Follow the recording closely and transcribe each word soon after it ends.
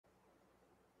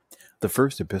The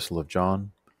First Epistle of John,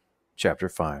 chapter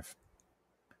 5.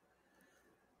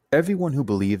 Everyone who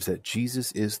believes that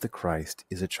Jesus is the Christ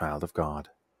is a child of God,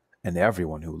 and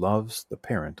everyone who loves the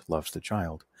parent loves the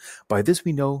child. By this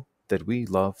we know that we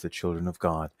love the children of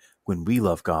God, when we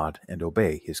love God and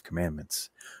obey his commandments.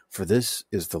 For this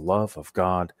is the love of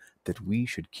God, that we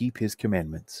should keep his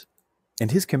commandments.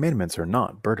 And his commandments are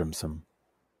not burdensome.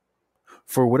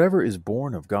 For whatever is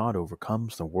born of God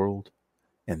overcomes the world,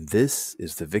 and this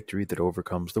is the victory that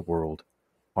overcomes the world,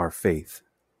 our faith.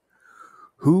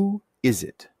 Who is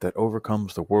it that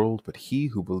overcomes the world but he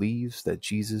who believes that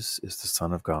Jesus is the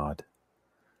Son of God?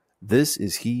 This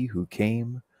is he who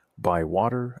came by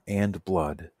water and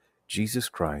blood, Jesus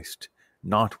Christ,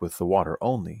 not with the water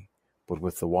only, but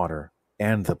with the water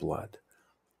and the blood.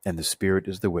 And the Spirit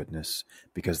is the witness,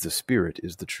 because the Spirit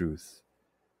is the truth.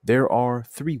 There are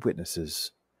three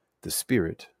witnesses, the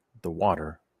Spirit, the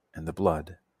water, and the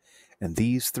blood, and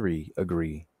these three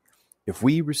agree. If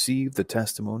we receive the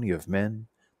testimony of men,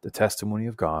 the testimony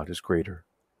of God is greater.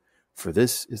 For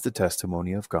this is the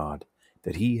testimony of God,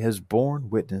 that he has borne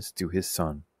witness to his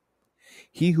Son.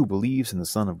 He who believes in the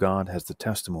Son of God has the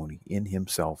testimony in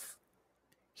himself.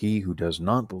 He who does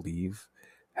not believe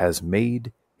has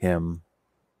made him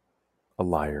a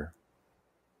liar.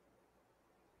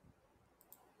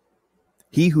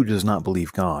 He who does not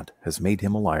believe God has made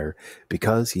him a liar,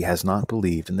 because he has not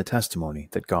believed in the testimony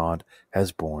that God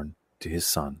has borne to his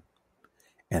Son.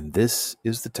 And this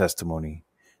is the testimony,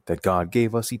 that God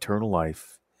gave us eternal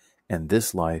life, and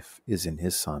this life is in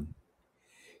his Son.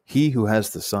 He who has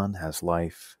the Son has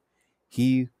life.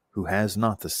 He who has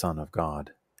not the Son of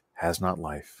God has not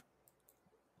life.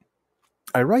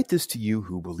 I write this to you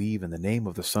who believe in the name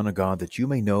of the Son of God, that you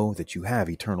may know that you have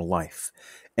eternal life.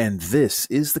 And this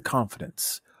is the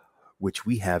confidence which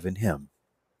we have in him,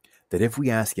 that if we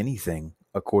ask anything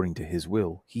according to his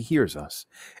will, he hears us.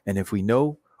 And if we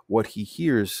know what he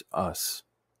hears us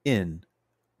in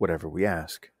whatever we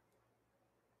ask,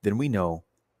 then we know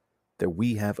that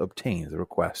we have obtained the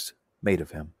request made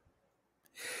of him.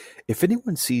 If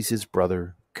anyone sees his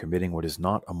brother committing what is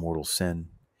not a mortal sin,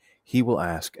 he will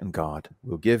ask, and God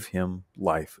will give him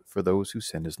life, for those whose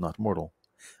sin is not mortal.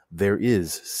 There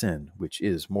is sin which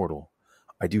is mortal.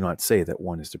 I do not say that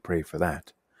one is to pray for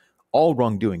that. All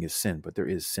wrongdoing is sin, but there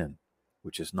is sin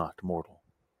which is not mortal.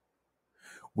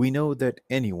 We know that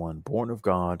anyone born of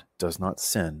God does not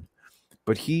sin,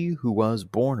 but he who was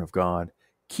born of God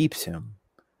keeps him,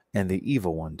 and the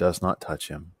evil one does not touch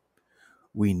him.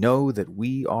 We know that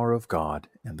we are of God,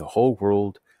 and the whole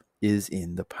world is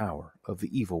in the power of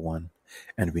the evil one.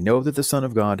 And we know that the Son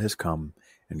of God has come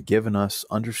and given us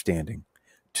understanding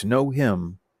to know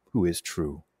him who is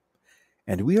true.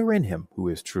 And we are in him who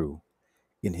is true,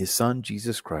 in his Son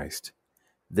Jesus Christ.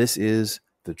 This is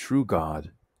the true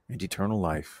God and eternal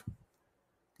life.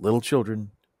 Little children,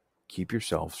 keep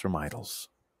yourselves from idols.